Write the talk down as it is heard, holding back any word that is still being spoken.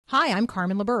Hi, I'm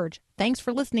Carmen LaBerge. Thanks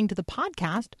for listening to the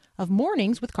podcast of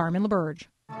Mornings with Carmen LaBerge.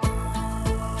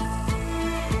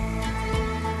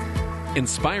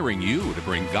 Inspiring you to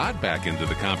bring God back into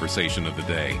the conversation of the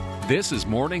day. This is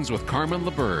Mornings with Carmen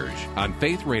LaBerge on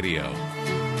Faith Radio.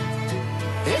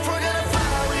 If we're gonna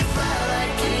fly, we fly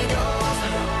like eagles.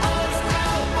 Arms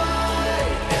out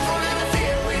wide. If we're gonna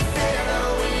fear, we fear no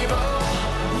evil.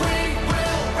 We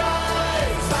will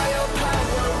rise. By your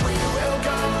power, we will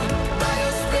go. By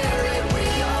your spirit, we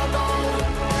are born.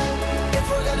 If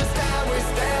we're gonna stand, we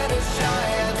stand as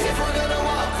giants. If we're gonna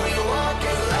walk, we walk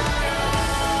as lions.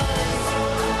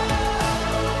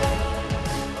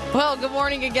 Well, good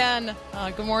morning again.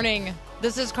 Good morning.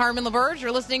 This is Carmen LaBerge.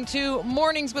 You're listening to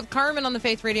Mornings with Carmen on the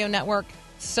Faith Radio Network.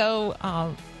 So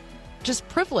just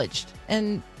privileged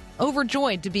and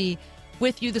overjoyed to be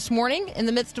with you this morning in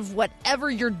the midst of whatever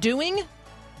you're doing.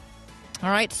 All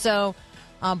right, so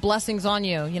blessings on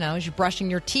you, as you're brushing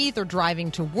your teeth or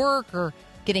driving to work or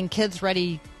getting kids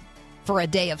ready for a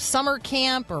day of summer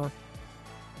camp, or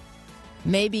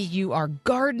maybe you are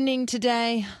gardening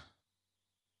today.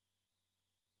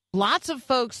 Lots of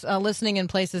folks listening in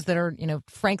places that are,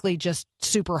 frankly, just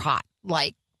super hot,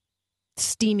 like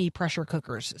steamy pressure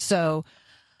cookers. So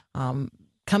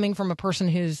coming from a person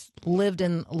who's lived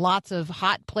in lots of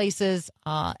hot places,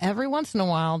 every once in a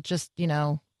while, just,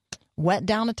 wet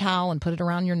down a towel and put it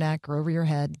around your neck or over your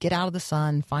head. Get out of the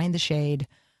sun, find the shade,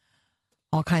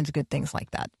 all kinds of good things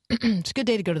like that. It's a good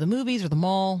day to go to the movies or the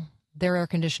mall. Their air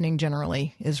conditioning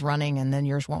generally is running, and then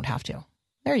yours won't have to.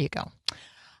 There you go.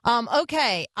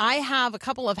 Okay, I have a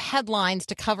couple of headlines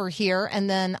to cover here, and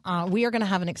then we are going to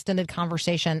have an extended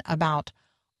conversation about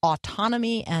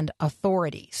autonomy and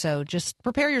authority. So just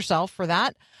prepare yourself for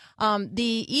that.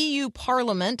 The EU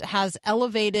Parliament has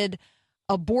elevated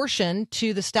abortion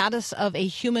to the status of a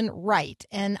human right,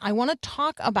 and I want to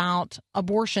talk about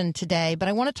abortion today, but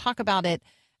I want to talk about it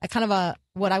at kind of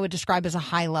what I would describe as a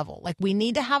high level. Like, we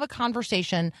need to have a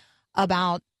conversation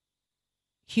about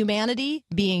humanity,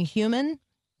 being human,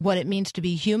 what it means to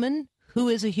be human, who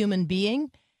is a human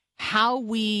being, how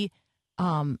we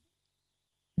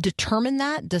determine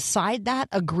that, decide that,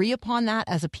 agree upon that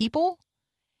as a people,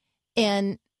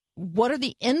 and what are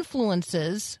the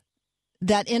influences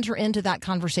that enter into that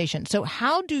conversation. So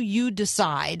how do you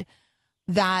decide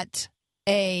that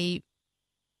a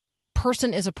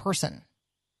person is a person?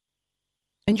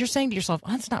 And you're saying to yourself, oh,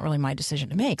 that's not really my decision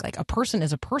to make. Like, a person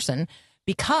is a person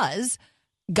because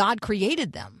God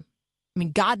created them. I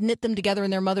mean, God knit them together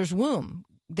in their mother's womb.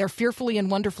 They're fearfully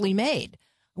and wonderfully made.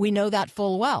 We know that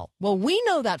full well. Well, we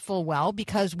know that full well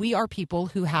because we are people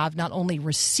who have not only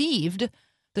received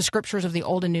the scriptures of the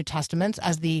Old and New Testaments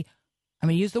as the, I'm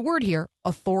going to use the word here,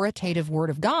 authoritative word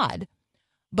of God,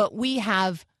 but we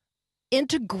have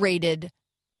integrated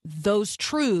those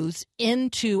truths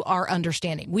into our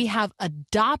understanding. We have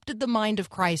adopted the mind of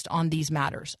Christ on these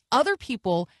matters. Other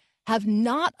people have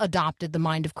not adopted the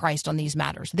mind of Christ on these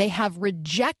matters. They have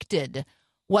rejected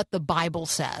what the Bible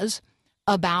says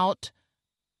about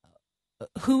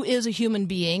who is a human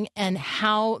being and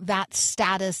how that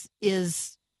status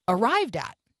is arrived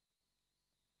at.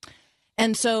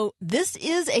 And so this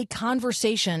is a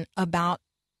conversation about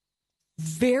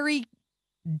very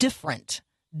different,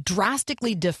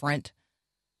 drastically different,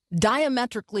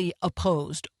 diametrically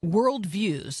opposed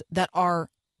worldviews that are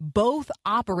both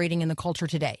operating in the culture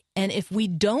today. And if we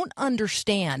don't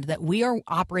understand that we are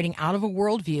operating out of a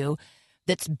worldview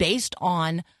that's based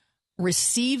on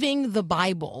receiving the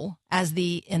Bible as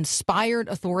the inspired,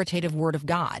 authoritative word of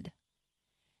God,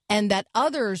 and that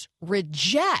others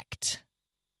reject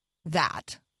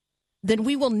that, then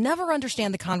we will never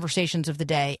understand the conversations of the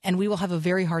day, and we will have a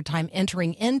very hard time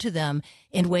entering into them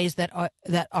in ways that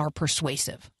are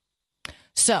persuasive.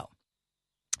 So,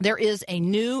 there is a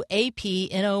new AP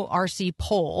NORC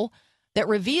poll that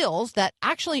reveals that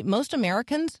actually most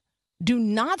Americans do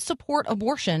not support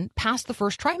abortion past the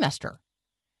first trimester.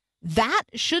 That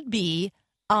should be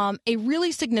a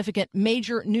really significant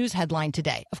major news headline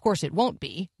today. Of course, it won't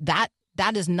be. That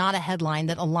is not a headline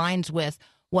that aligns with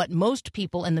what most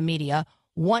people in the media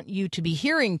want you to be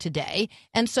hearing today.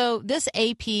 And so this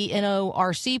AP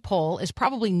NORC poll is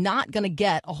probably not going to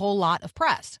get a whole lot of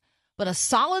press. But a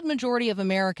solid majority of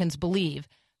Americans believe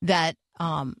that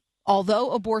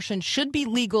although abortion should be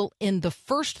legal in the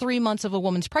first 3 months of a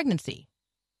woman's pregnancy,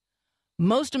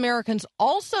 most Americans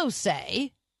also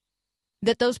say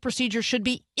that those procedures should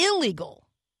be illegal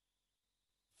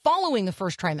following the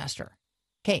first trimester.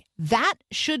 Okay, that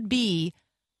should be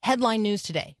headline news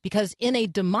today, because in a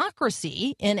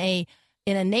democracy, in a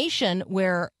nation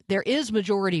where there is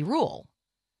majority rule,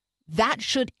 that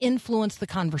should influence the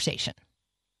conversation.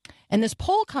 And this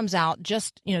poll comes out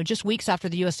just weeks after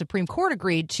the U.S. Supreme Court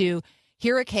agreed to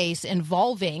hear a case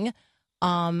involving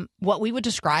what we would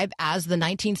describe as the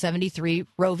 1973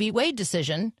 Roe v. Wade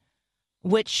decision,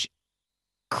 which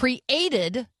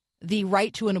created the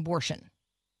right to an abortion.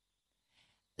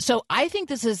 So I think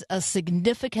this is a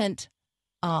significant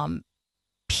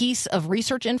piece of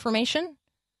research information.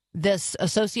 This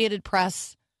Associated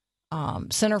Press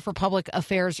Center for Public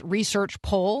Affairs research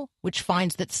poll, which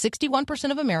finds that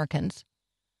 61% of Americans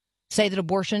say that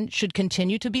abortion should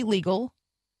continue to be legal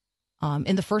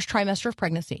in the first trimester of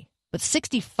pregnancy. But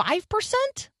 65%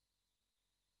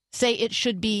 say it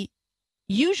should be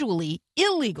usually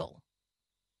illegal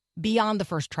beyond the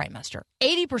first trimester.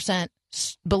 80%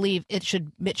 believe it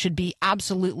should be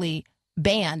absolutely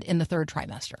banned in the third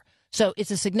trimester. So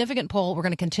it's a significant poll. We're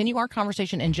going to continue our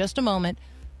conversation in just a moment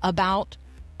about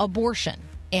abortion,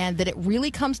 and that it really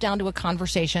comes down to a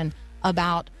conversation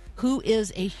about who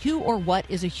or what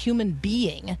is a human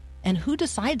being and who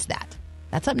decides that.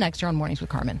 That's up next here on Mornings with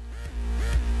Carmen.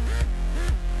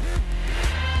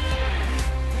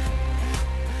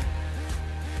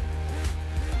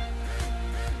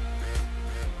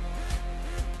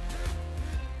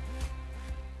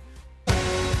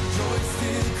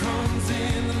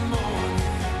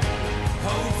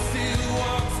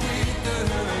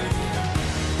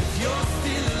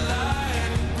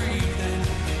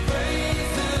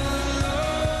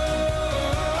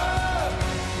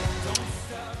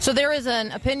 So there is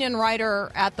an opinion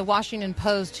writer at the Washington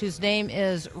Post whose name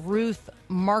is Ruth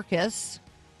Marcus.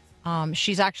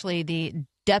 She's actually the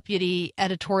deputy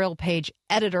editorial page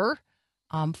editor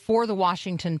for the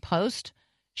Washington Post.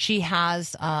 She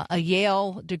has a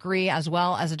Yale degree as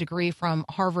well as a degree from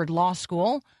Harvard Law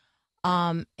School.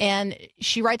 And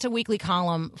she writes a weekly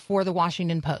column for the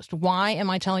Washington Post. Why am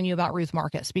I telling you about Ruth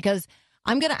Marcus? Because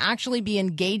I'm going to actually be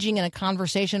engaging in a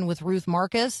conversation with Ruth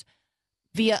Marcus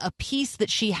via a piece that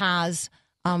she has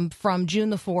from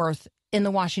June the 4th in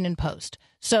the Washington Post.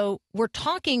 So we're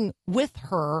talking with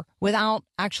her without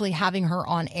actually having her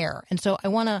on air. And so I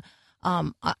want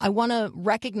to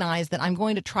recognize that I'm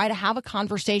going to try to have a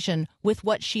conversation with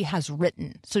what she has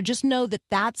written. So just know that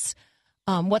that's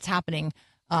what's happening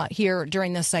here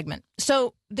during this segment.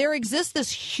 So there exists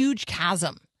this huge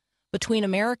chasm between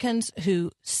Americans who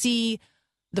see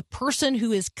the person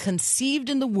who is conceived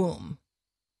in the womb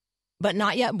but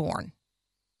not yet born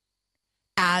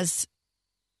as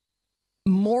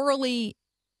morally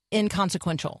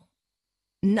inconsequential,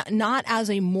 not as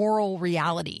a moral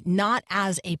reality, not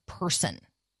as a person.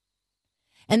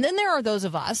 And then there are those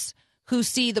of us who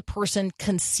see the person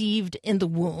conceived in the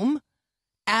womb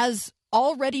as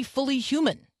already fully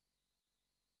human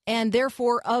and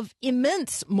therefore of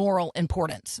immense moral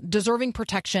importance, deserving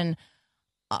protection,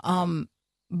 at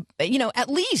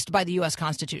least by the U.S.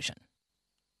 Constitution.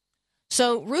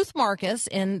 So Ruth Marcus,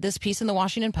 in this piece in the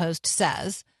Washington Post,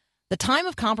 says the time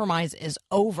of compromise is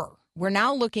over. We're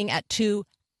now looking at two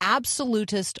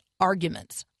absolutist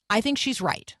arguments. I think she's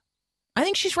right.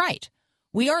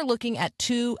 We are looking at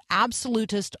two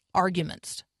absolutist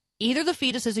arguments. Either the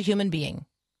fetus is a human being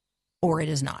or it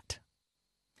is not.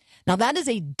 Now, that is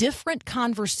a different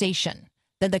conversation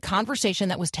than the conversation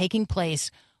that was taking place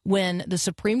when the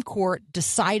Supreme Court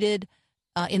decided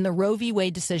in the Roe v.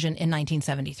 Wade decision in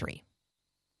 1973.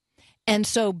 And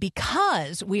so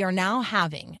because we are now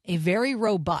having a very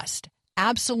robust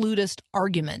absolutist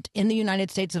argument in the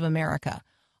United States of America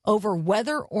over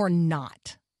whether or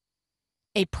not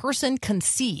a person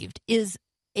conceived is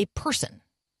a person,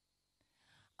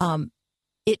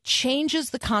 it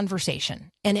changes the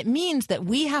conversation. And it means that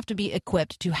we have to be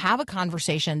equipped to have a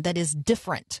conversation that is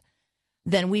different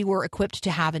than we were equipped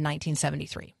to have in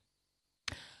 1973.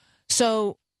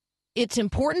 So it's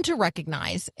important to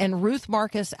recognize, and Ruth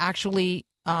Marcus actually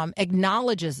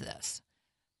acknowledges this.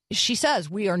 She says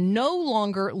we are no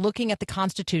longer looking at the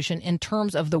Constitution in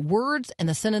terms of the words and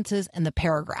the sentences and the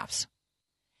paragraphs.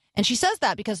 And she says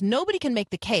that because nobody can make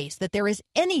the case that there is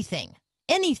anything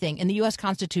in the U.S.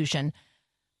 Constitution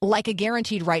like a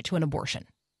guaranteed right to an abortion.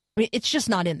 I mean, it's just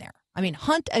not in there. I mean,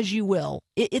 hunt as you will,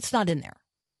 it's not in there.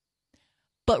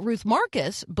 But Ruth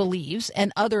Marcus believes,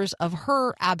 and others of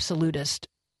her absolutist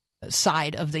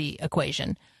side of the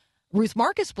equation, Ruth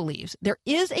Marcus believes there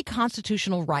is a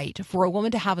constitutional right for a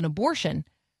woman to have an abortion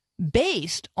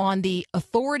based on the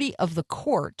authority of the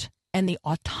court and the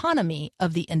autonomy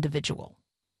of the individual.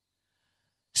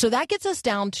 So that gets us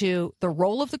down to the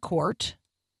role of the court,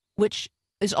 which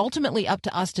is ultimately up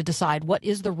to us to decide what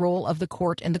is the role of the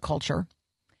court in the culture,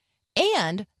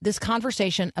 and this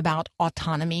conversation about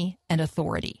autonomy and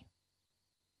authority.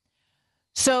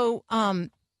 So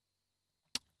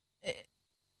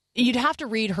You'd have to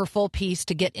read her full piece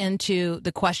to get into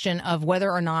the question of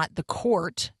whether or not the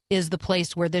court is the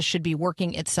place where this should be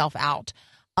working itself out.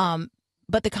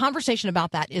 But the conversation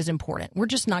about that is important. We're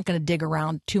just not going to dig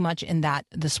around too much in that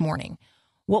this morning.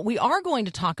 What we are going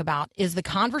to talk about is the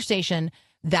conversation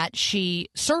that she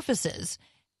surfaces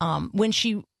when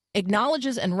she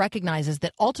acknowledges and recognizes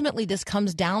that ultimately this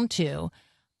comes down to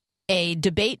a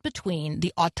debate between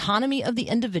the autonomy of the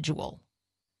individual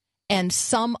and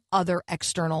some other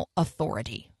external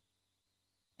authority.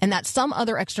 And that some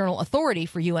other external authority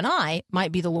for you and I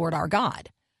might be the Lord our God.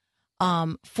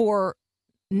 For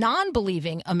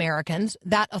non-believing Americans,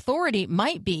 that authority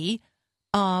might be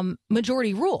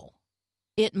majority rule.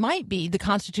 It might be the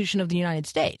Constitution of the United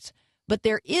States. But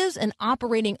there is an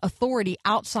operating authority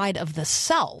outside of the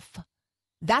self.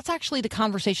 That's actually the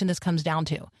conversation this comes down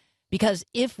to. Because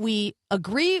if we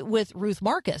agree with Ruth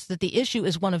Marcus that the issue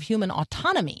is one of human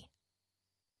autonomy,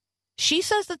 she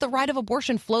says that the right of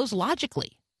abortion flows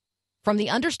logically from the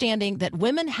understanding that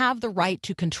women have the right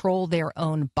to control their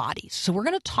own bodies. So we're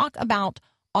going to talk about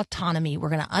autonomy. We're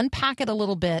going to unpack it a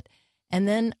little bit. And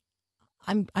then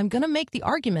I'm going to make the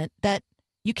argument that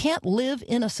you can't live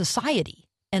in a society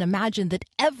and imagine that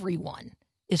everyone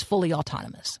is fully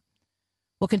autonomous.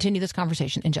 We'll continue this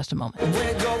conversation in just a moment.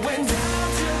 We're going down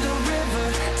to the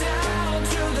river, down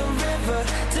to the river,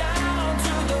 down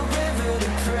to the river to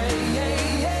pray.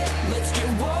 Let's get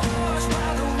washed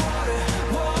by the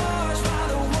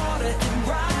water, and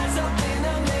rise up in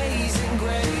amazing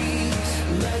grace.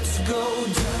 Let's go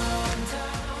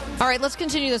down. All right, let's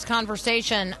continue this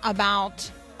conversation about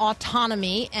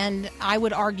autonomy, and I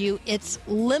would argue its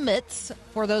limits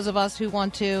for those of us who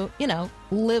want to,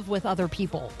 live with other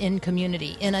people in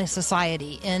community, in a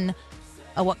society, in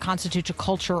what constitutes a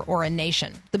culture or a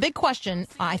nation. The big question,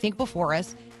 I think, before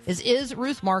us is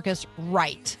Ruth Marcus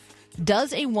right?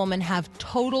 Does a woman have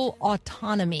total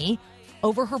autonomy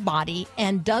over her body,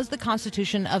 and does the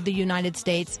Constitution of the United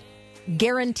States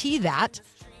guarantee that?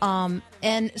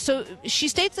 And so she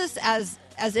states this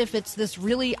as if it's this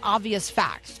really obvious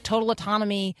fact. Total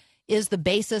autonomy is the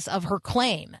basis of her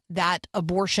claim that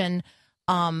abortion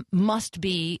must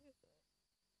be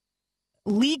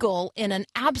legal in an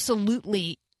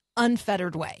absolutely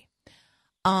unfettered way.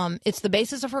 It's the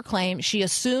basis of her claim. She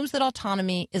assumes that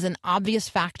autonomy is an obvious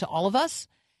fact to all of us,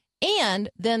 and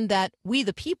then that we,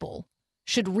 the people,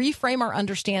 should reframe our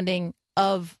understanding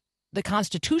of the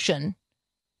Constitution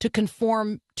to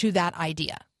conform to that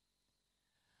idea.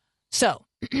 So,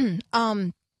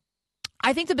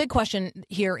 I think the big question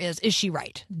here is she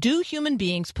right? Do human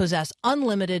beings possess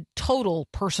unlimited, total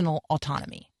personal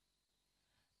autonomy?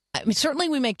 I mean, certainly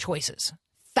we make choices,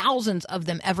 thousands of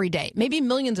them every day, maybe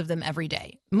millions of them every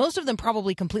day, most of them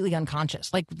probably completely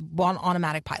unconscious, like on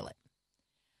automatic pilot.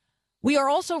 We are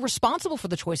also responsible for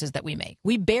the choices that we make.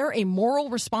 We bear a moral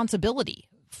responsibility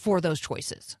for those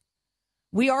choices.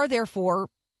 We are therefore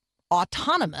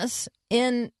autonomous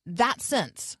in that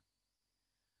sense.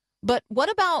 But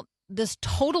what about this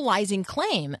totalizing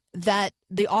claim that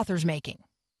the author's making?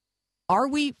 Are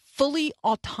we fully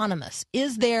autonomous?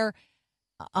 Is there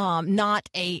not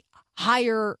a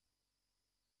higher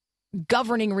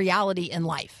governing reality in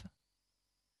life?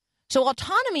 So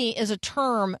autonomy is a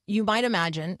term you might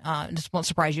imagine, this won't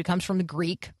surprise you, comes from the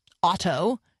Greek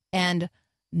auto and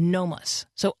nomos.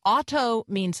 So auto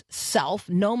means self,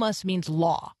 nomos means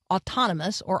law.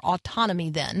 Autonomous or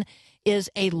autonomy then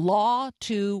is a law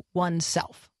to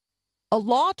oneself. A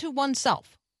law to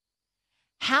oneself.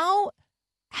 How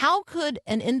could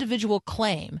an individual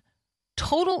claim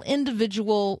total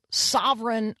individual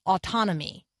sovereign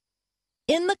autonomy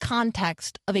in the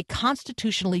context of a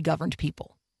constitutionally governed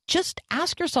people? Just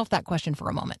ask yourself that question for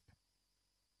a moment.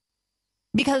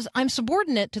 Because I'm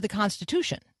subordinate to the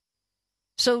Constitution.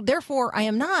 So therefore, I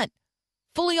am not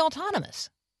fully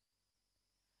autonomous.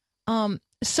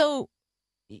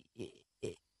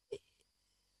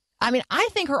 I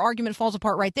think her argument falls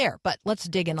apart right there, but let's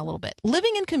dig in a little bit.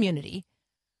 Living in community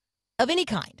of any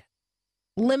kind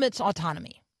limits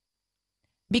autonomy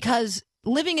because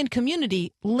living in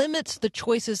community limits the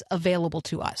choices available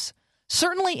to us.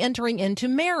 Certainly entering into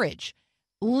marriage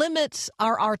limits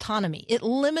our autonomy. It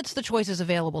limits the choices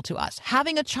available to us.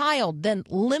 Having a child then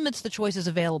limits the choices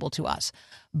available to us.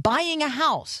 Buying a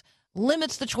house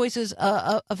limits the choices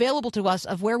available to us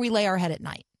of where we lay our head at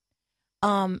night.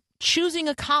 Choosing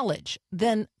a college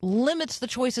then limits the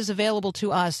choices available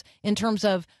to us in terms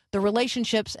of the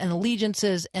relationships and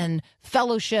allegiances and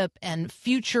fellowship and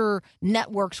future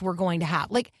networks we're going to have.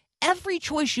 Like every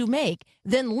choice you make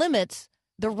then limits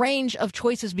the range of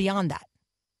choices beyond that.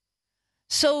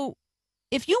 So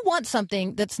if you want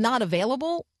something that's not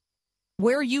available,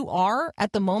 where you are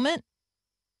at the moment,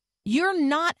 you're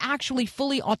not actually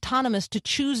fully autonomous to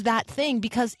choose that thing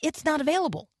because it's not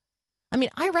available. I mean,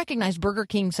 I recognize Burger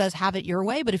King says have it your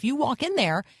way, but if you walk in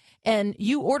there and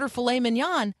you order filet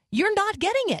mignon, you're not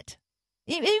getting it.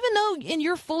 Even though in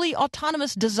your fully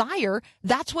autonomous desire,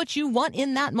 that's what you want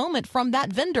in that moment from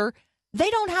that vendor, they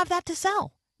don't have that to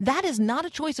sell. That is not a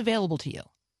choice available to you.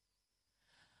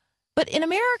 But in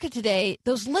America today,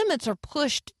 those limits are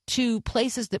pushed to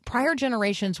places that prior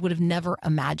generations would have never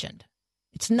imagined.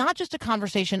 It's not just a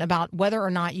conversation about whether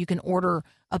or not you can order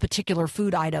a particular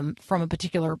food item from a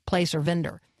particular place or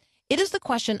vendor. It is the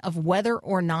question of whether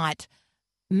or not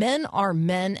men are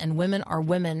men and women are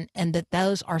women, and that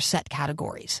those are set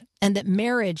categories, and that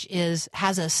marriage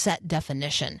has a set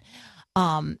definition.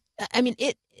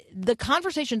 The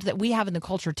conversations that we have in the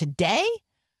culture today,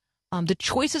 the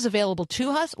choices available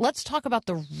to us. Let's talk about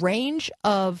the range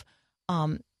of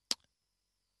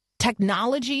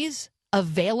technologies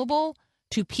available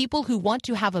to people who want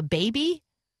to have a baby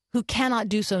who cannot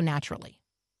do so naturally.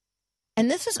 And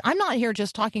I'm not here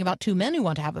just talking about two men who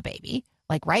want to have a baby.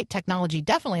 Right? Technology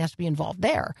definitely has to be involved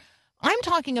there. I'm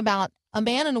talking about a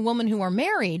man and a woman who are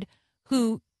married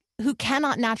who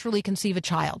cannot naturally conceive a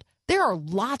child. There are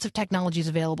lots of technologies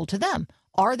available to them.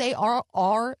 Are they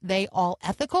all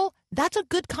ethical? That's a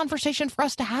good conversation for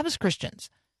us to have as Christians.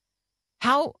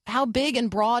 How big and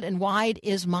broad and wide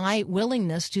is my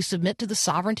willingness to submit to the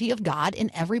sovereignty of God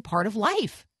in every part of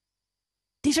life?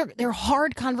 They're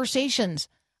hard conversations.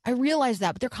 I realize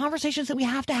that, but they're conversations that we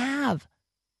have to have.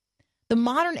 The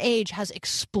modern age has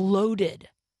exploded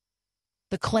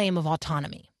the claim of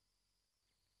autonomy.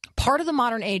 Part of the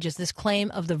modern age is this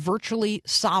claim of the virtually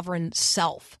sovereign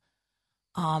self,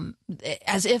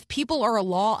 as if people are a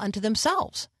law unto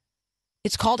themselves.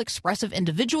 It's called expressive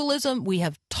individualism. We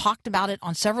have talked about it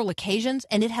on several occasions,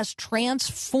 and it has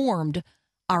transformed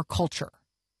our culture.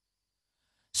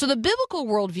 So the biblical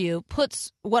worldview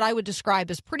puts what I would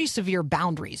describe as pretty severe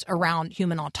boundaries around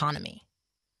human autonomy.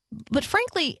 But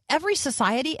frankly, every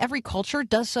society, every culture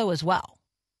does so as well.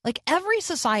 Every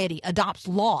society adopts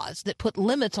laws that put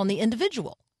limits on the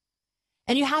individual.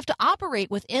 And you have to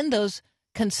operate within those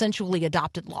consensually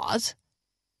adopted laws.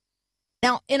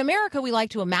 Now, in America, we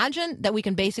like to imagine that we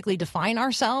can basically define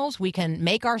ourselves. We can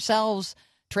make ourselves,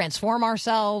 transform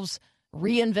ourselves,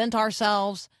 reinvent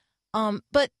ourselves.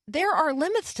 But there are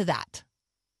limits to that.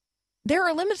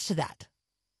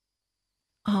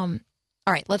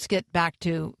 All right, let's get back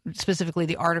to specifically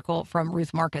the article from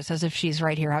Ruth Marcus, as if she's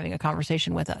right here having a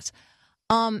conversation with us.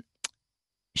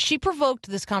 She provoked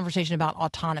this conversation about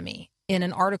autonomy in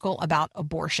an article about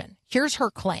abortion. Here's her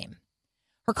claim.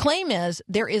 Her claim is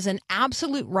there is an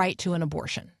absolute right to an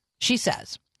abortion. She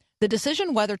says, the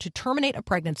decision whether to terminate a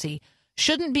pregnancy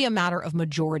shouldn't be a matter of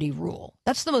majority rule.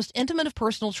 That's the most intimate of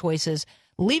personal choices,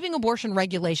 leaving abortion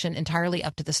regulation entirely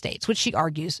up to the states, which she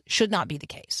argues should not be the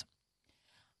case.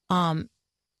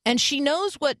 And she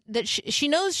knows she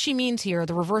knows she means here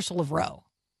the reversal of Roe,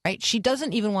 right? She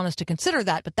doesn't even want us to consider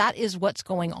that, but that is what's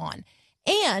going on.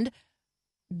 And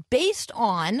based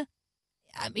on,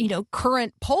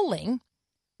 current polling,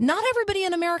 not everybody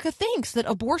in America thinks that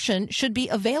abortion should be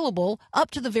available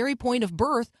up to the very point of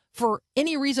birth for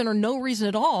any reason or no reason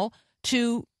at all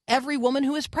to every woman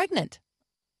who is pregnant.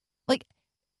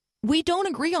 We don't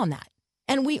agree on that.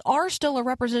 And we are still a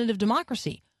representative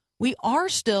democracy. We are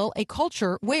still a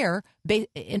culture where,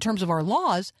 in terms of our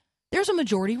laws, there's a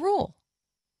majority rule.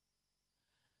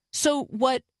 So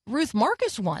what Ruth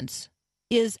Marcus wants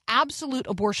is absolute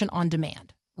abortion on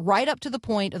demand, right up to the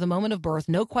point of the moment of birth,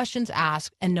 no questions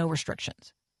asked and no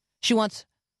restrictions. She wants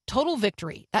total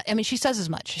victory. She says as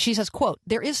much. She says, quote,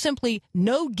 there is simply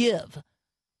no give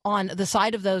on the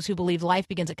side of those who believe life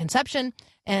begins at conception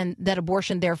and that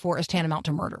abortion, therefore, is tantamount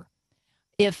to murder.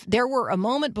 If there were a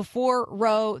moment before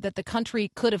Roe that the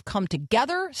country could have come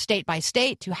together state by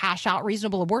state to hash out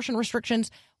reasonable abortion restrictions,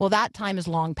 well, that time is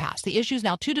long past. The issue is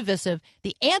now too divisive.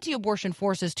 The anti-abortion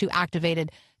force is too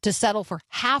activated to settle for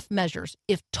half measures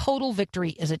if total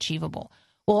victory is achievable.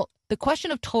 Well, the question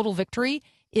of total victory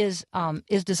is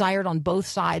desired on both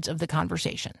sides of the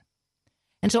conversation.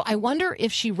 And so I wonder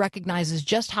if she recognizes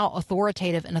just how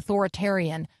authoritative and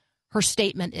authoritarian her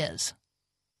statement is.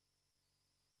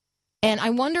 And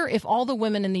I wonder if all the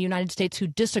women in the United States who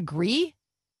disagree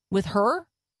with her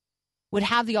would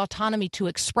have the autonomy to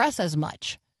express as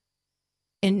much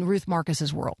in Ruth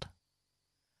Marcus's world.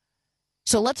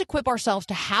 So let's equip ourselves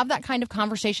to have that kind of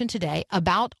conversation today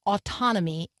about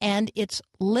autonomy and its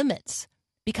limits,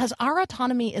 because our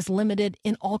autonomy is limited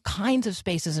in all kinds of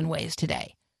spaces and ways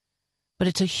today. But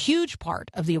it's a huge part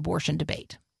of the abortion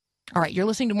debate. All right, you're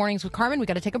listening to Mornings with Carmen. We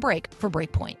got to take a break for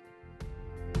Breakpoint.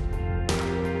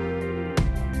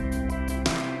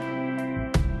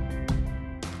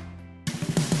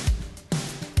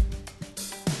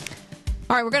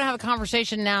 All right, we're going to have a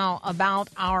conversation now about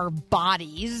our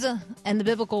bodies and the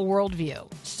biblical worldview.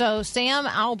 So Sam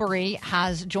Albury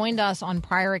has joined us on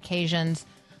prior occasions.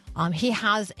 He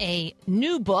has a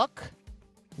new book,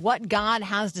 What God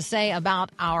Has to Say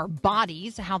About Our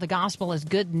Bodies, How the Gospel is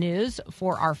Good News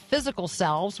for Our Physical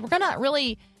Selves. We're going to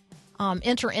really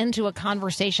enter into a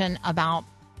conversation about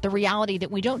the reality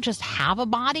that we don't just have a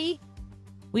body,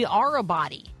 we are a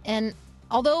body. And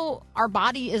although our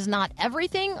body is not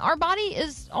everything, our body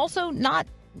is also not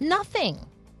nothing.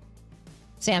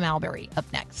 Sam Albury up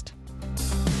next.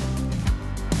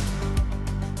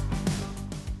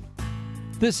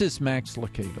 This is Max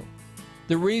Lucado.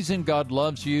 The reason God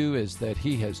loves you is that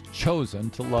He has chosen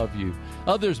to love you.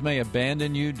 Others may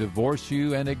abandon you, divorce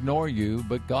you, and ignore you,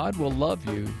 but God will love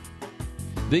you.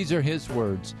 These are His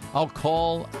words. I'll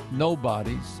call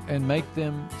nobodies and make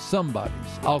them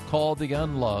somebodies. I'll call the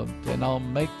unloved and I'll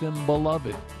make them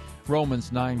beloved.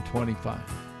 Romans 9:25.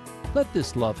 Let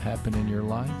this love happen in your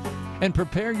life and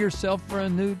prepare yourself for a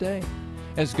new day.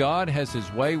 As God has His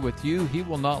way with you, He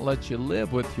will not let you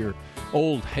live with your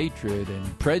old hatred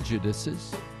and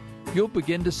prejudices. You'll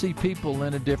begin to see people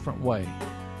in a different way.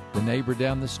 The neighbor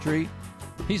down the street,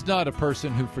 he's not a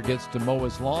person who forgets to mow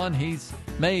his lawn. He's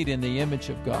made in the image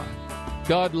of God.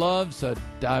 God loves a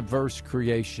diverse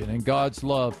creation, and God's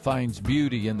love finds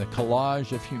beauty in the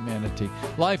collage of humanity.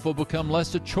 Life will become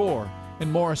less a chore and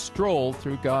more a stroll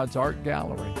through God's art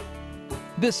gallery.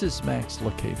 This is Max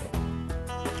Lucado,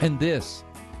 and this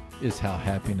is how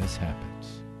happiness happens.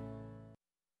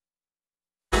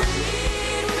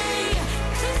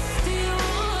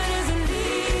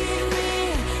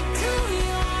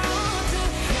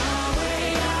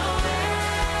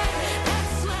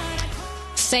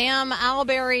 Sam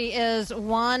Albury is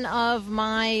one of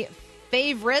my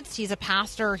favorites. He's a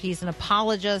pastor. He's an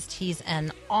apologist. He's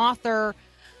an author.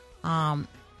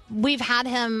 We've had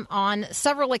him on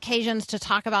several occasions to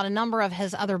talk about a number of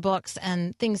his other books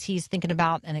and things he's thinking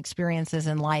about and experiences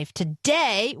in life.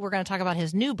 Today, we're going to talk about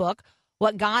his new book,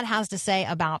 What God Has to Say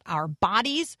About Our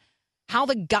Bodies, How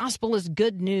the Gospel is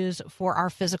Good News for Our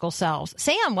Physical Selves.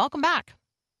 Sam, welcome back.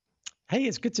 Hey,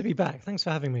 it's good to be back. Thanks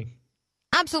for having me.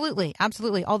 Absolutely.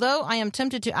 Absolutely. Although I am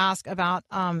tempted to ask about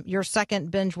your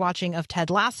second binge watching of Ted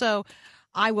Lasso,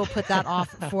 I will put that off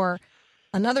for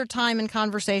another time in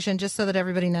conversation, just so that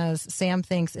everybody knows Sam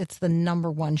thinks it's the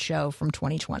number one show from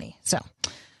 2020. So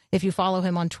if you follow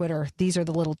him on Twitter, these are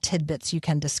the little tidbits you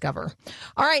can discover.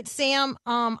 All right, Sam,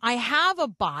 I have a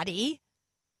body.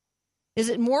 Is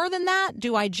it more than that?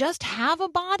 Do I just have a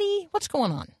body? What's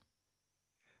going on?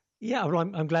 Yeah, well,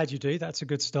 I'm glad you do. That's a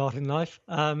good start in life.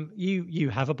 You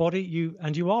have a body,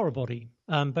 you are a body.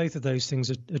 Both of those things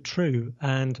are true.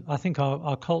 And I think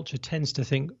our culture tends to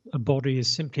think a body is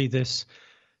simply this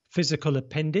physical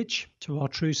appendage to our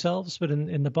true selves. But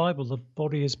in the Bible, the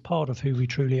body is part of who we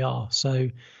truly are. So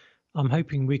I'm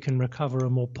hoping we can recover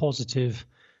a more positive,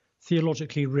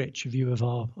 theologically rich view of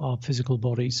our physical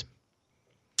bodies.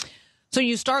 So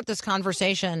you start this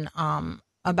conversation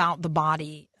about the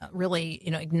body, really,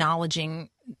 acknowledging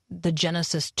the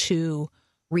Genesis 2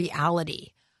 reality.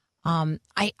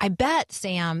 I bet,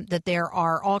 Sam, that there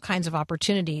are all kinds of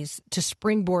opportunities to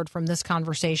springboard from this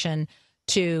conversation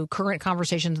to current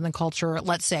conversations in the culture,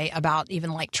 let's say about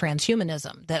even like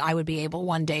transhumanism, that I would be able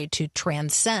one day to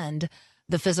transcend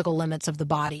the physical limits of the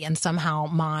body, and somehow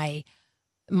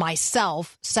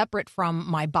myself, separate from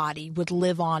my body, would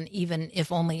live on, even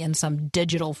if only in some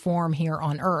digital form here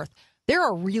on Earth. There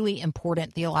are really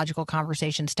important theological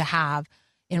conversations to have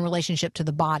in relationship to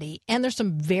the body. And there's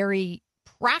some very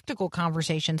practical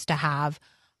conversations to have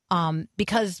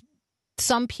because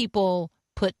some people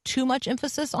put too much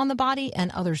emphasis on the body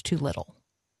and others too little.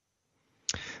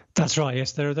 That's right.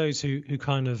 Yes, there are those who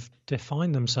kind of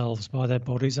define themselves by their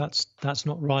bodies. That's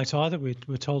not right either.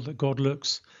 We're told that God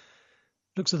looks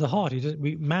at the heart.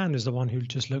 Man is the one who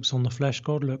just looks on the flesh.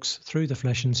 God looks through the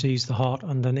flesh and sees the heart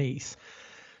underneath.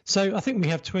 So I think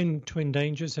we have twin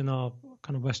dangers in our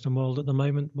kind of Western world at the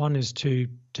moment. One is to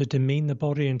demean the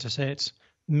body and to say it's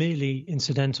merely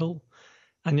incidental.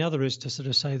 And the other is to sort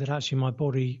of say that actually my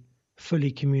body fully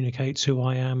communicates who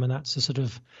I am, and that's the sort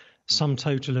of sum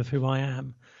total of who I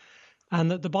am.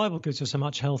 And that the Bible gives us a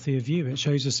much healthier view. It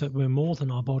shows us that we're more than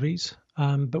our bodies,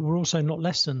 but we're also not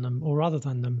less than them or other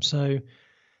than them. So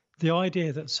the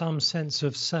idea that some sense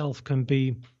of self can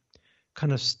be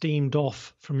kind of steamed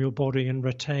off from your body and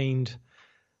retained,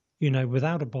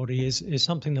 without a body is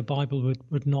something the Bible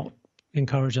would not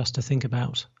encourage us to think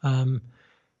about.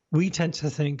 We tend to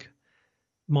think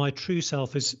my true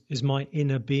self is my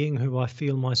inner being, who I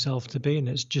feel myself to be, and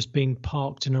it's just been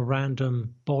parked in a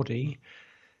random body.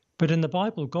 But in the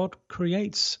Bible, God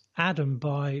creates Adam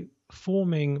by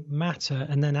forming matter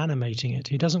and then animating it.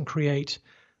 He doesn't create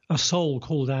a soul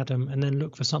called Adam and then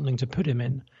look for something to put him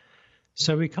in.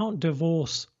 So we can't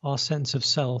divorce our sense of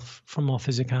self from our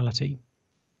physicality.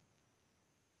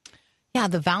 Yeah,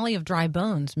 the Valley of Dry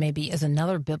Bones maybe is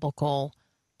another biblical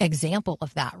example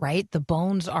of that, right? The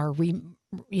bones are,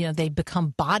 they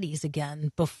become bodies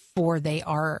again before they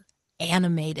are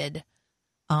animated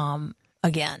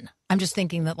again. I'm just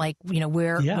thinking that,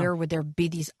 where would there be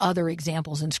these other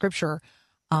examples in Scripture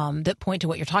that point to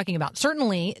what you're talking about?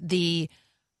 Certainly, the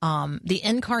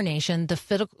incarnation,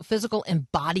 the physical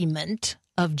embodiment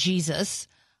of Jesus,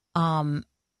 and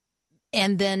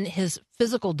then his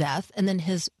physical death, and then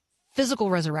his physical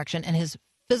resurrection, and his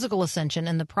physical ascension,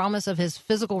 and the promise of his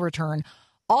physical return.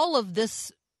 All of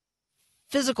this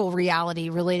physical reality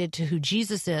related to who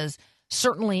Jesus is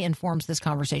certainly informs this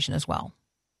conversation as well.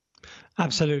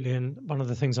 Absolutely, and one of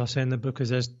the things I say in the book is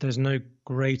there's no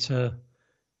greater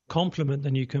compliment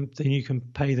than you can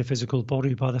pay the physical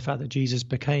body by the fact that Jesus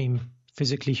became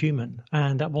physically human,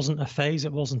 and that wasn't a phase,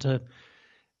 it wasn't a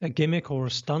gimmick or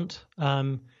a stunt.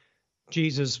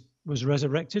 Jesus was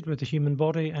resurrected with a human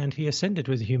body, and he ascended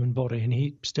with a human body, and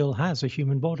he still has a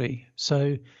human body.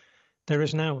 So there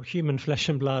is now human flesh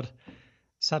and blood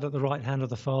sat at the right hand of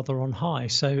the Father on high.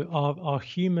 So our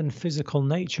human physical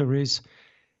nature is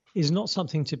not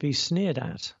something to be sneered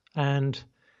at. And,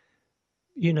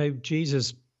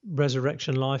 Jesus'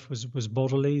 resurrection life was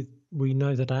bodily. We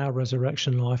know that our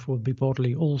resurrection life will be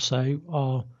bodily also.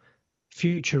 Our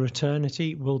future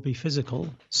eternity will be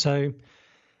physical. So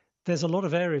there's a lot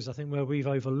of areas, I think, where we've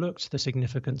overlooked the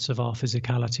significance of our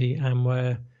physicality, and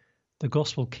where the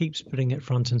gospel keeps putting it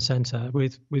front and center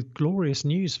with glorious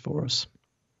news for us.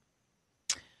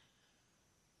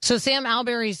 So Sam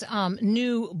Alberry's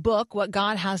new book, What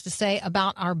God Has to Say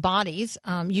About Our Bodies,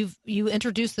 you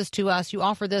introduced this to us. You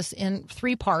offer this in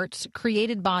 3 parts: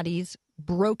 created bodies,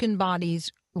 broken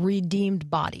bodies,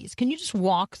 redeemed bodies. Can you just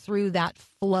walk through that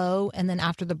flow, and then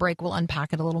after the break, we'll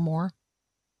unpack it a little more?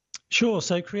 Sure.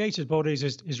 So created bodies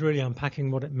is really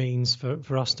unpacking what it means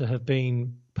for us to have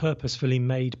been purposefully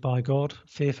made by God,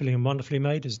 fearfully and wonderfully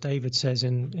made, as David says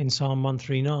in Psalm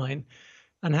 139,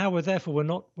 and how we're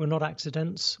not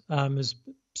accidents, as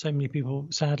so many people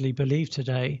sadly believe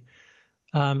today,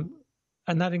 and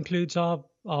that includes our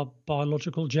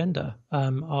biological gender.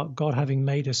 Our God having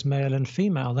made us male and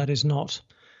female, that is not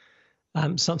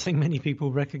something many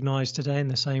people recognize today in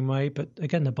the same way. But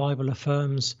again, the Bible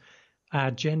affirms our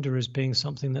gender as being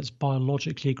something that's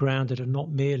biologically grounded and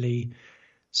not merely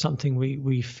something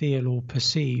we feel or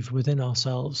perceive within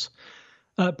ourselves.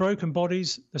 Broken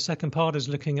bodies, the second part, is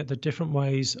looking at the different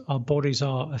ways our bodies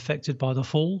are affected by the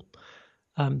fall,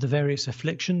 the various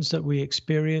afflictions that we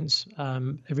experience,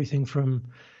 everything from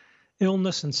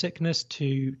illness and sickness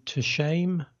to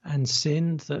shame and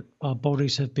sin, that our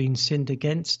bodies have been sinned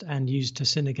against and used to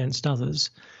sin against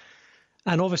others.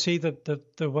 And obviously the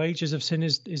wages of sin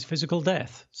is physical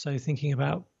death. So thinking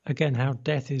about, again, how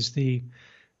death is the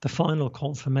final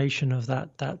confirmation of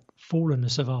that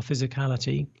fallenness of our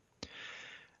physicality.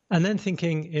 And then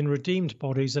thinking in redeemed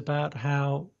bodies about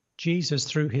how Jesus,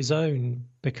 through his own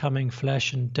becoming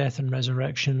flesh and death and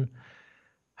resurrection,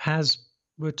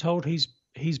 we're told he's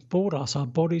bought us. Our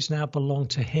bodies now belong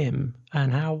to him,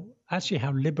 and how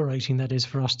liberating that is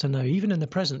for us to know, even in the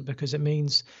present, because it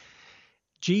means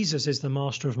Jesus is the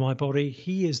master of my body.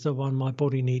 He is the one my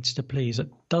body needs to please.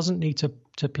 It doesn't need to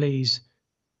please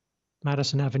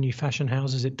Madison Avenue fashion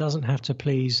houses. It doesn't have to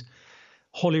please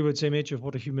Hollywood's image of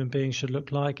what a human being should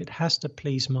look like. It has to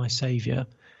please my Savior.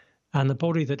 And the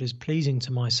body that is pleasing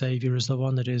to my Savior is the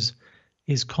one that is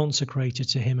consecrated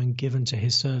to him and given to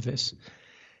his service.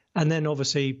 And then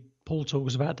obviously Paul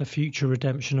talks about the future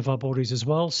redemption of our bodies as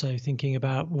well. So thinking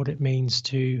about what it means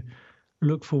to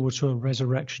look forward to a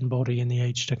resurrection body in the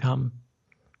age to come.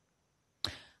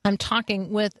 I'm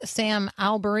talking with Sam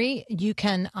Alberry. You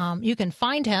can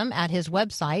find him at his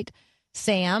website,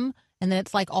 Sam, and then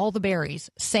it's like all the berries,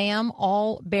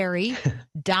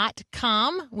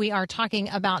 samallberry.com. We are talking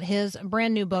about his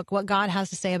brand new book, What God Has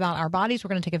to Say About Our Bodies. We're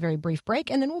going to take a very brief break,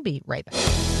 and then we'll be right back.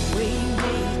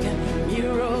 Waymaker,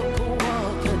 miracle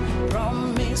worker,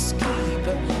 promise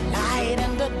keeper, light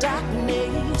in the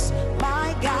darkness.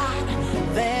 My God,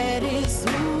 that is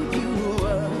who you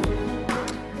are.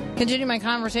 Continue my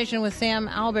conversation with Sam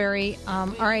Alberry. All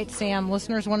right, Sam,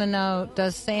 listeners want to know,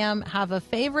 does Sam have a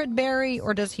favorite berry,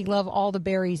 or does he love all the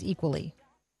berries equally?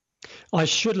 I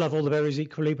should love all the berries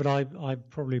equally, but I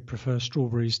probably prefer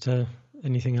strawberries to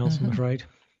anything else, I'm afraid.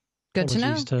 Good to know.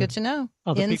 Apologies to Good to know.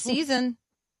 other In people. season.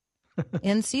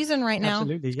 In season right now.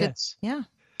 Absolutely, It's good. yes. Yeah.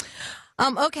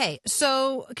 Okay,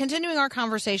 so continuing our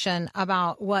conversation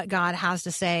about what God has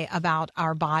to say about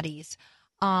our bodies,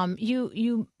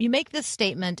 you make this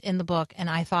statement in the book, and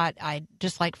I thought I'd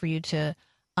just like for you to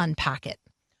unpack it.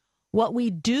 What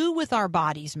we do with our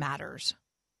bodies matters,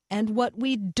 and what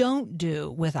we don't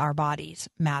do with our bodies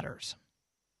matters.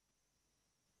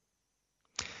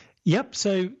 Yep.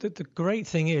 So the great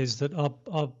thing is that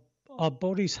our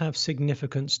bodies have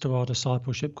significance to our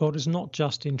discipleship. God is not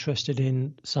just interested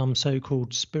in some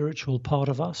so-called spiritual part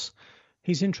of us.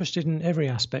 He's interested in every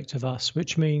aspect of us,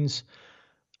 which means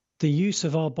the use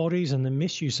of our bodies and the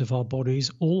misuse of our bodies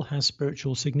all has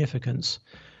spiritual significance.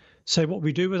 So what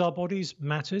we do with our bodies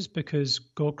matters because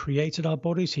God created our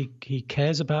bodies. He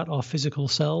cares about our physical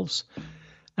selves.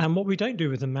 And what we don't do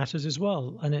with them matters as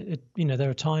well. And there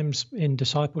are times in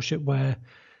discipleship where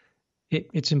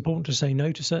it's important to say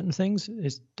no to certain things.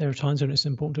 There are times when it's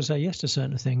important to say yes to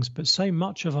certain things. But so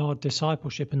much of our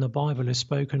discipleship in the Bible is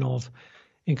spoken of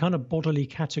in kind of bodily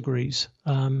categories,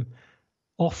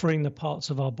 offering the parts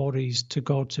of our bodies to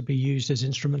God to be used as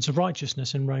instruments of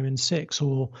righteousness in Romans 6,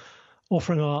 or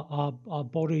offering our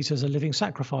bodies as a living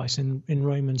sacrifice in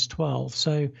Romans 12.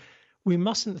 So we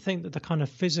mustn't think that the kind of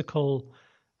physical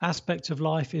aspect of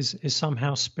life is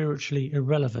somehow spiritually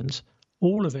irrelevant.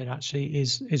 All of it actually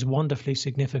is wonderfully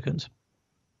significant.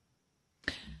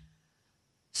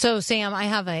 So, Sam, I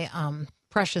have a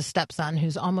precious stepson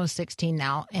who's almost 16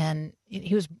 now, and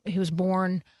he was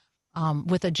born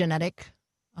with a genetic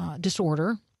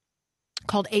disorder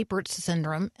called Apert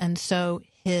syndrome, and so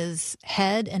his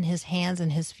head and his hands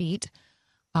and his feet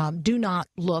do not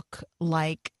look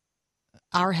like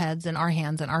our heads and our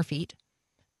hands and our feet,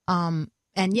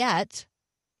 and yet,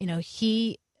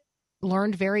 he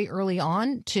learned very early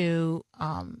on to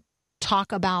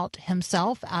talk about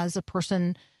himself as a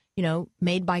person,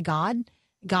 made by God.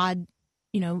 God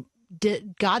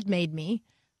made me.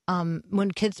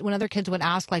 When other kids would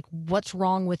ask, like, what's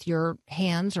wrong with your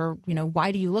hands, or,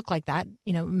 why do you look like that?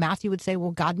 Matthew would say,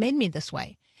 well, God made me this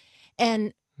way.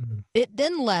 And it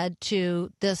then led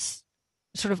to this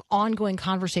sort of ongoing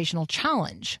conversational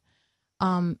challenge.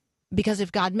 Because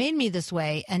if God made me this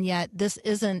way, and yet this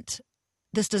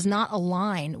does not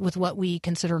align with what we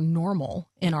consider normal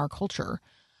in our culture,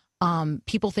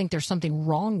 people think there's something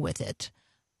wrong with it.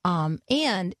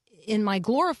 And in my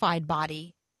glorified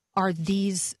body, are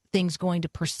these things going to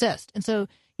persist? And so,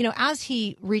 as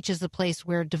he reaches the place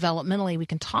where developmentally we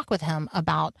can talk with him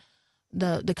about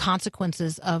the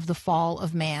consequences of the fall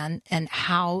of man and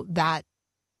how that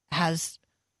has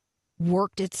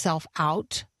worked itself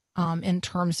out in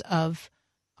terms of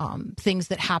things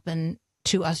that happen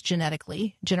to us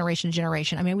genetically, generation to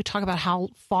generation. I mean, we talk about how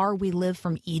far we live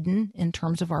from Eden in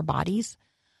terms of our bodies.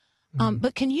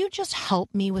 But can you just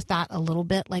help me with that a little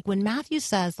bit? Like when Matthew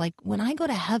says, like, when I go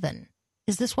to heaven,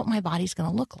 is this what my body's going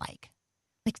to look like?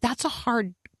 Like, that's a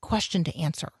hard question to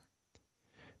answer.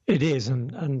 It is.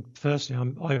 And firstly,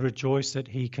 I rejoice that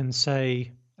he can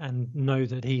say and know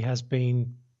that he has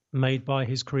been made by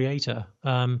his creator.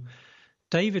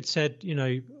 David said,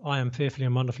 I am fearfully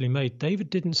and wonderfully made. David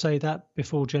didn't say that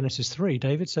before Genesis 3.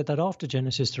 David said that after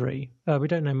Genesis 3. We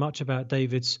don't know much about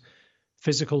David's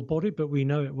physical body, but we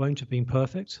know it won't have been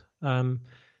perfect.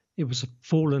 It was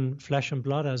fallen flesh and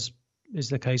blood, as is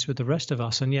the case with the rest of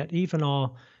us. And yet even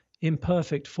our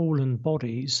imperfect fallen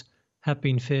bodies have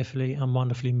been fearfully and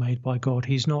wonderfully made by God.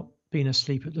 He's not been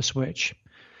asleep at the switch.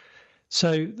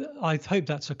 So I hope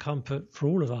that's a comfort for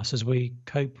all of us as we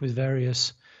cope with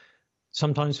various,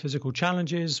 sometimes physical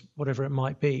challenges, whatever it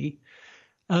might be.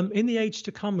 In the age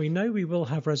to come, we know we will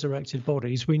have resurrected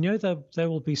bodies. We know that there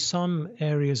will be some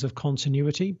areas of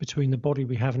continuity between the body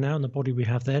we have now and the body we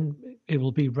have then. It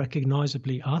will be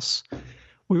recognizably us.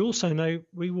 We also know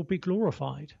we will be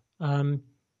glorified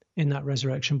in that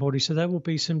resurrection body. So there will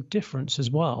be some difference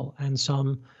as well, and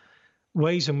some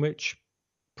ways in which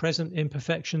present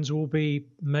imperfections will be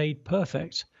made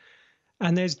perfect.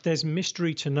 And there's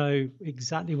mystery to know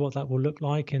exactly what that will look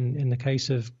like in the case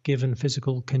of given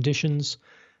physical conditions.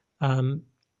 But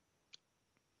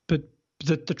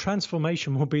the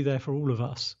transformation will be there for all of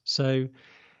us. So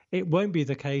it won't be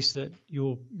the case that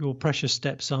your precious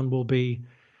stepson will be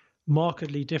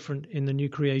markedly different in the new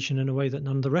creation in a way that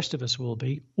none of the rest of us will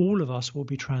be. All of us will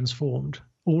be transformed.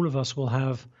 All of us will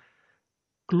have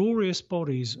glorious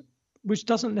bodies, which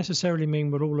doesn't necessarily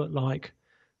mean we'll all look like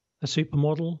a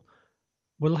supermodel.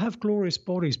 We'll have glorious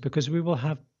bodies because we will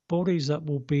have bodies that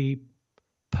will be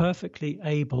perfectly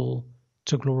able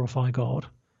to glorify God.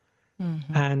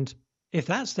 Mm-hmm. And if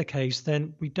that's the case,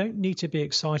 then we don't need to be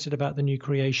excited about the new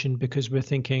creation because we're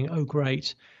thinking, oh,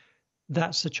 great,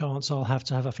 that's the chance I'll have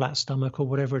to have a flat stomach or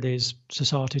whatever it is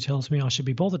society tells me I should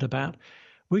be bothered about.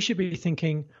 We should be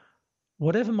thinking,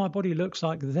 whatever my body looks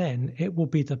like then, it will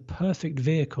be the perfect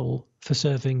vehicle for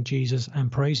serving Jesus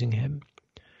and praising him.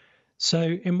 So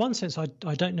in one sense,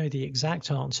 I don't know the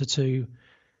exact answer to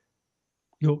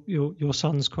your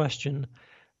son's question.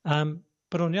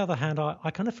 But on the other hand,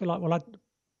 I kind of feel like, well,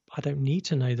 I don't need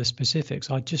to know the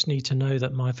specifics. I just need to know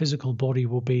that my physical body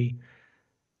will be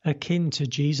akin to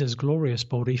Jesus' glorious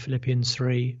body, Philippians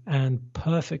 3, and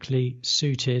perfectly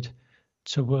suited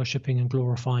to worshipping and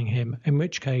glorifying him, in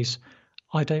which case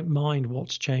I don't mind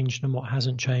what's changed and what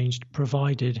hasn't changed,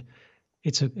 provided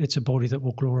it's a body that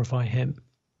will glorify him.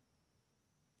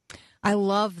 I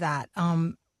love that.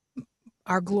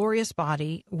 Our glorious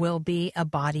body will be a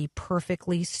body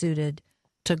perfectly suited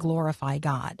to glorify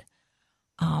God.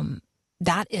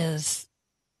 That's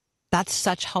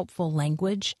such helpful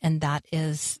language, and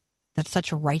that's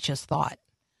such a righteous thought.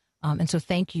 And so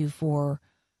thank you for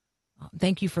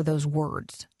those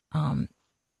words.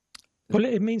 Well,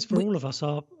 it means for all of us,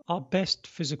 our best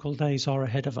physical days are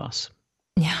ahead of us.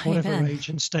 Yeah, whatever amen. age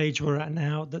and stage we're at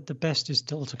now, that the best is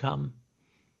still to come.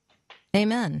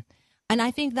 Amen. And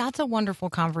I think that's a wonderful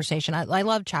conversation. I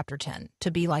love chapter 10,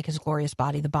 to be like his glorious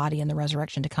body, the body and the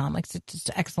resurrection to come. Like, it's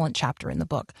an excellent chapter in the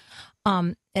book.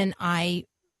 And I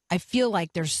feel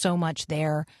like there's so much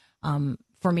there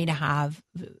for me to have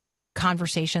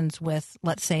conversations with,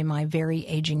 let's say, my very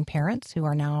aging parents who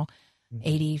are now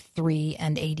 83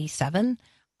 and 87.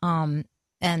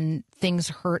 And things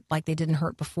hurt like they didn't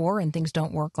hurt before, and things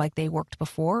don't work like they worked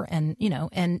before. And,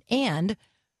 and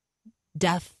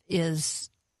death is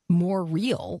more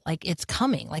real, like it's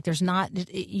coming. Like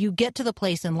you get to the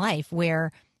place in life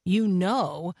where you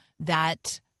know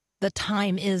that the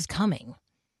time is coming.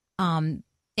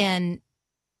 And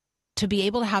to be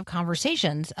able to have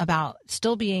conversations about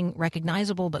still being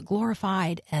recognizable but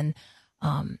glorified, and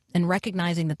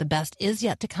recognizing that the best is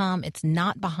yet to come. It's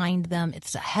not behind them.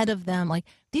 It's ahead of them. Like,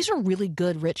 these are really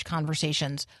good, rich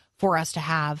conversations for us to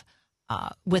have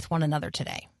with one another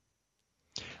today.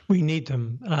 We need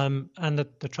them. And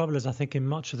the trouble is, I think in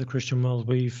much of the Christian world,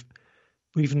 we've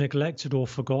neglected or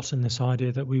forgotten this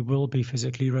idea that we will be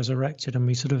physically resurrected, and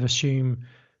we sort of assume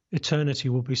eternity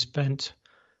will be spent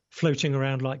floating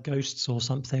around like ghosts or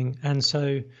something. And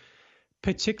so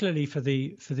particularly for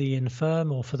the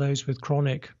infirm or for those with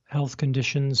chronic health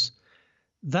conditions,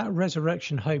 that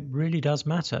resurrection hope really does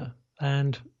matter,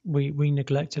 and we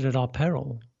neglect it at our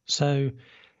peril. So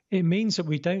it means that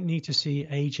we don't need to see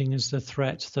aging as the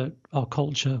threat that our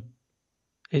culture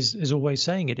is always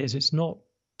saying it is. It's not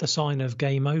the sign of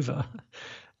game over.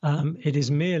 It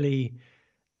is merely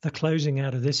the closing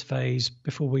out of this phase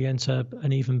before we enter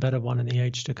an even better one in the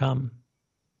age to come.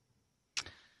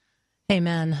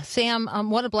 Amen. Sam,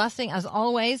 what a blessing, as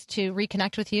always, to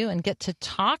reconnect with you and get to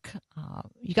talk.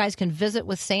 You guys can visit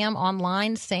with Sam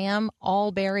online,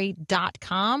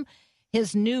 samallberry.com.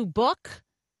 His new book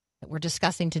that we're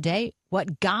discussing today,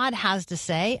 What God Has to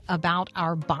Say About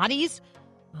Our Bodies.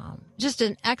 Just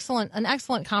an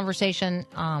excellent conversation,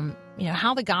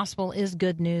 how the gospel is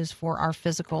good news for our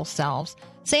physical selves.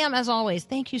 Sam, as always,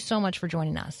 thank you so much for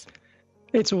joining us.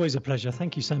 It's always a pleasure.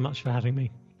 Thank you so much for having me.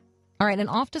 All right, and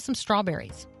off to some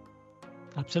strawberries.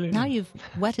 Absolutely. Now you've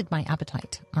whetted my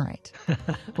appetite. All right.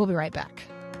 We'll be right back.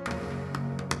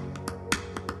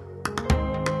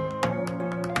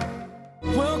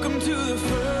 Welcome to the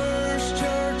First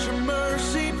Church of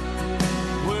Mercy,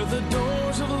 where the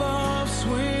doors of love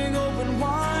swing open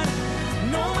wide.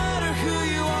 No matter who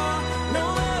you are,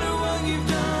 no matter what you've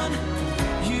done,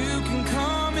 you can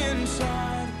come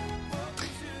inside.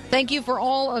 Thank you for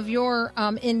all of your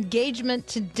engagement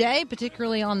today,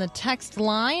 particularly on the text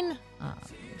line.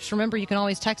 Just remember, you can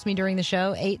always text me during the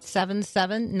show,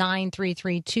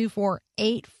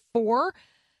 877-933-2484.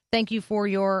 Thank you for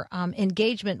your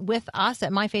engagement with us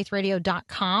at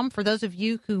myfaithradio.com. For those of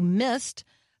you who missed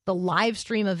the live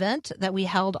stream event that we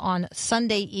held on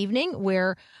Sunday evening,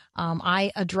 where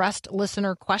I addressed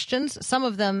listener questions, some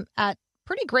of them at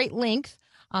pretty great length,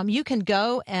 you can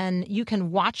go and you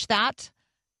can watch that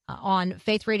on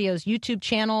Faith Radio's YouTube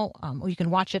channel, or you can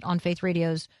watch it on Faith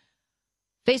Radio's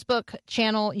Facebook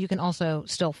channel. You can also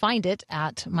still find it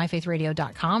at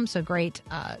myfaithradio.com. So great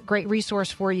resource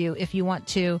for you if you want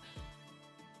to,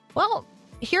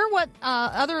 hear what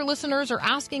other listeners are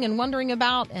asking and wondering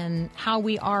about, and how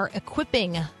we are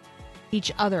equipping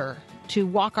each other to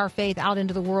walk our faith out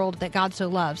into the world that God so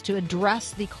loves, to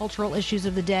address the cultural issues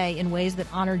of the day in ways that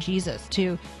honor Jesus,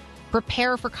 to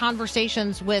prepare for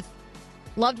conversations with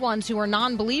loved ones who are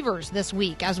non-believers this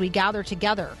week as we gather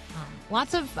together.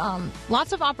 Lots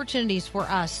of opportunities for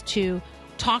us to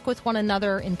talk with one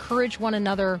another, encourage one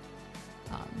another,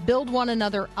 build one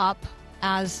another up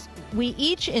as we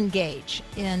each engage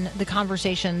in the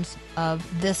conversations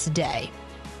of this day.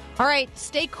 All right,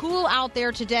 stay cool out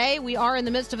there today. We are in the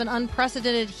midst of an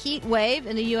unprecedented heat wave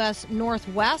in the U.S.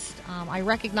 Northwest. I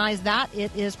recognize that.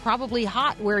 It is probably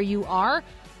hot where you are.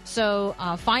 So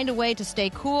find a way to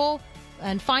stay cool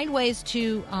and find ways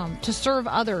to serve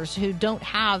others who don't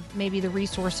have maybe the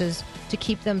resources to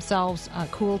keep themselves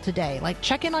cool today. Like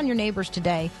check in on your neighbors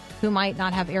today who might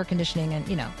not have air conditioning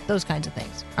and, those kinds of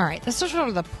things. All right, this is sort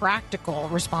of the practical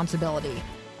responsibility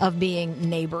of being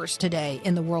neighbors today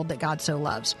in the world that God so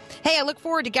loves. Hey, I look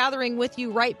forward to gathering with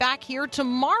you right back here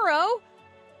tomorrow.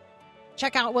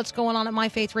 Check out what's going on at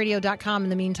myfaithradio.com in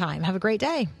the meantime. Have a great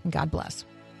day, and God bless.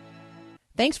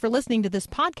 Thanks for listening to this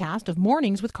podcast of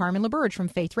Mornings with Carmen LaBerge from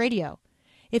Faith Radio.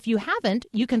 If you haven't,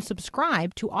 you can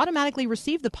subscribe to automatically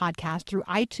receive the podcast through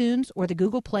iTunes or the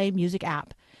Google Play Music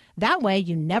app. That way,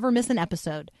 you never miss an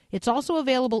episode. It's also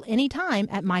available anytime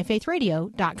at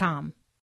myfaithradio.com.